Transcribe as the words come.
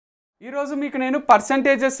ఈ రోజు మీకు నేను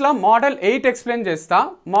పర్సెంటేజెస్ లో మోడల్ 8 ఎక్స్ప్లెయిన్ చేస్తా.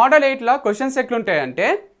 మోడల్ 8 లో questions ఎట్లుంటాయంటే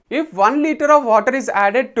if 1 liter of water is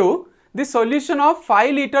added to the solution of 5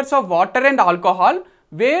 liters of water and alcohol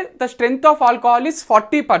where the strength of alcohol is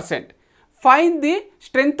 40%, find the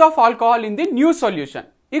strength of alcohol in the new solution.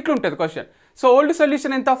 ఇట్లుంటది question. So old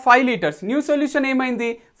solution ఎంత 5 litres, new solution ఏమైంది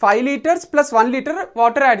 5 litres plus 1 litre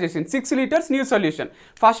water add చేసింది 6 litres new solution.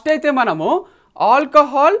 First అయితే మనము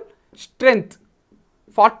alcohol strength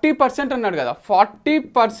 40% అన్నాడు కదా,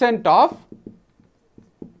 40% of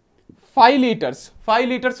 5 litres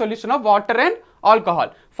solution of water and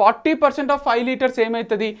alcohol. 40% of 5 litres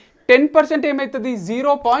ఏమవుతుంది, 10% ఏమవుతుంది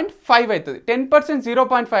 0.5 అవుతుంది. 10%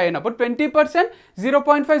 0.5 అయినప్పుడు 20%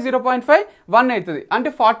 0.5 0.5 1 అవుతుంది. అంటే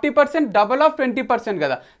 40% డబల్ ఆఫ్ 20%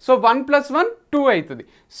 కదా. సో 1 + 1 2 అవుతుంది.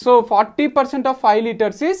 So 40% of 5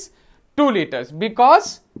 litres is 2 litres because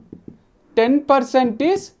 10%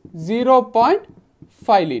 is 0.5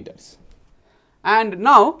 litres. And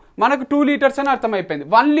now మనకు 2 లీటర్స్ అని అర్థమైపోయింది.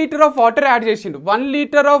 1 లీటర్ ఆఫ్ వాటర్ యాడ్ చేసిండు. 1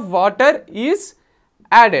 litre of water is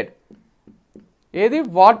added. ఏది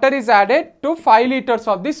water is added to 5 litres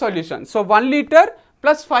of the solution. So 1 litre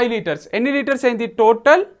plus 5 litres ఎన్ని litres అయింది,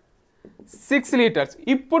 total 6 litres.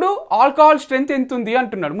 ఇప్పుడు alcohol strength ఎంత ఉంది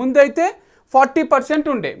అంటున్నాడు. ముందైతే 40%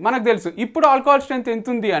 ఉండే మనకు తెలుసు. ఇప్పుడు ఆల్కహాల్ స్ట్రెంత్ ఎంత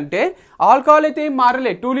ఉంది అంటే ఆల్కహాల్ అయితే ఏం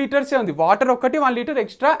మారలే, 2 లీటర్సే ఉంది. వాటర్ ఒకటి 1 లీటర్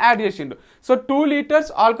ఎక్స్ట్రా యాడ్ చేసిండు. సో 2 లీటర్స్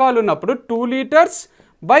ఆల్కహాల్ ఉన్నప్పుడు 2 litres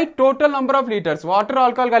by total number of litres, water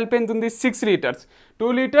alcohol కలిపి ఎంత ఉంది 6 litres. 2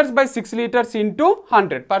 litres by 6 litres into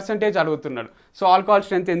 100% అడుగుతున్నాడు. సో ఆల్కహాల్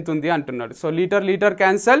స్ట్రెంత్ ఎంత ఉంది అంటున్నాడు. సో లీటర్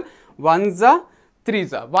క్యాన్సల్, 1 జా 3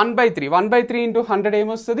 జా 1/3. 1/3 ఇంటూ 100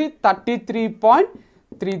 ఏమొస్తుంది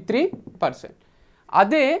 33.33%.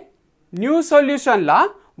 అదే న్యూ సొల్యూషన్లా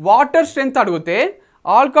వాటర్ స్ట్రెంత్ అడిగితే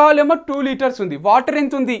ఆల్కహాల్ ఏమో 2 లీటర్స్ ఉంది, వాటర్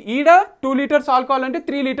ఎంత ఉంది ఈడ 2 లీటర్స్ ఆల్కహాల్ అంటే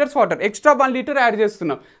 3 litres water, extra 1 litre add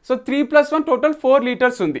చేస్తున్నాం. సో 3 + 1 టోటల్ 4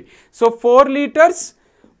 లీటర్స్ ఉంది. So 4 litres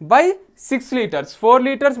by 6 litres, 4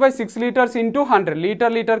 litres by 6 litres into 100.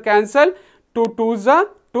 Litre cancel, 2 2 జా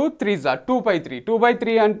 2 3 జా 2/3.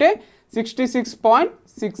 2/3 అంటే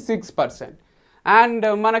 66.66%. అండ్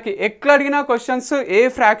మనకి ఎక్కడ అడిగిన క్వశ్చన్స్ ఏ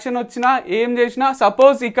ఫ్రాక్షన్ వచ్చినా ఏం చేసినా,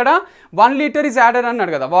 సపోజ్ ఇక్కడ 1 లీటర్ ఈజ్ యాడెడ్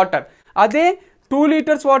అన్నాడు కదా వాటర్, అదే 2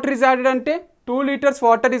 లీటర్స్ వాటర్ ఈజ్ యాడెడ్ అంటే 2 లీటర్స్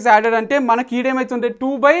వాటర్ ఈజ్ యాడెడ్ అంటే మనకి ఈడేమవుతుండే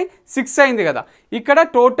 2/6 అయింది కదా. ఇక్కడ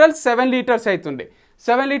టోటల్ 7 లీటర్స్ అవుతుండే.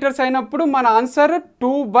 7 లీటర్స్ అయినప్పుడు మన ఆన్సర్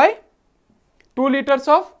 2 లీటర్స్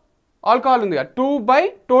ఆఫ్ ఆల్కహాల్ ఉంది కదా, 2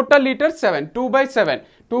 total litres 7,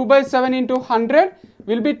 2/7 into 100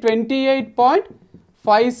 will be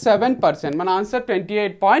 28.57%. మన ఆన్సర్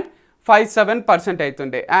 28.57%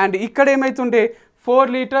 అవుతుండే. అండ్ ఇక్కడ ఏమవుతుండే 4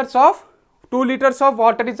 litres of 2 litres of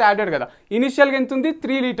water is added కదా. ఇనిషియల్గా ఎంత ఉంది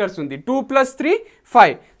 3 లీటర్స్ ఉంది, 2 + 3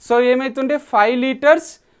 5. So ఏమవుతుండే 5 litres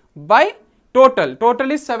by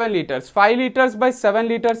total is 7 litres. 5 litres by 7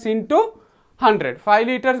 litres into 100. 5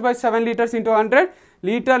 litres by 7 litres into 100.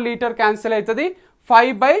 Litre cancel అవుతుంది,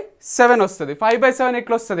 5/7 వస్తుంది. 5/7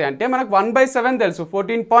 ఎట్లా వస్తుంది అంటే మనకు 1/7 తెలుసు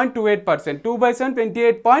 14.28%, 2/7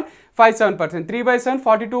 28.57%, 3/7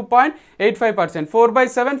 42.85%,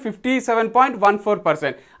 4/7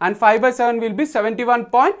 57.14%, and 5/7 will be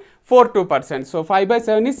 71.42%. So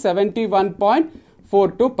 5/7 is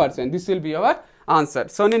 71.42%. This will be our answer.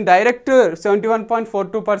 So నేను డైరెక్ట్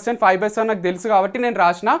 71.42%, 5/7 నాకు తెలుసు కాబట్టి నేను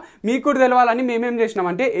రాసిన. మీకు కూడా తెలవాలని మేమేం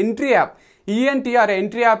చేసినామంటే ఎంట్రీ యాప్, ఈఎన్టీఆర్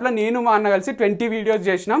ఎంట్రీ యాప్లో నేను మా అన్న కలిసి 20 వీడియోస్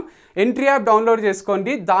చేసినాం. ఎంట్రీ యాప్ డౌన్లోడ్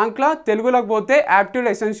చేసుకోండి. దాంట్లో తెలుగులోకి పోతే యాప్టిట్యూడ్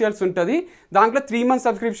ఎసెన్షియల్స్ ఉంటుంది. దాంట్లో 3 months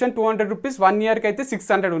సబ్స్క్రిప్షన్ 200 రూపీస్, 1 yearకి అయితే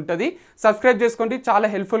 600 ఉంటుంది. సబ్స్క్రైబ్ చేసుకోండి, చాలా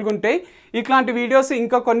హెల్ప్ఫుల్గా ఉంటాయి. ఇట్లాంటి వీడియోస్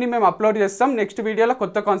ఇంకా కొన్ని మేము అప్లోడ్ చేస్తాం. నెక్స్ట్ వీడియోలో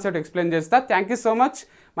కొత్త కాన్సెప్ట్ ఎక్స్ప్లెయిన్ చేస్తా. Thank you so much.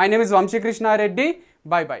 My name is Vamsi Krishna Reddy.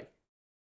 Bye bye.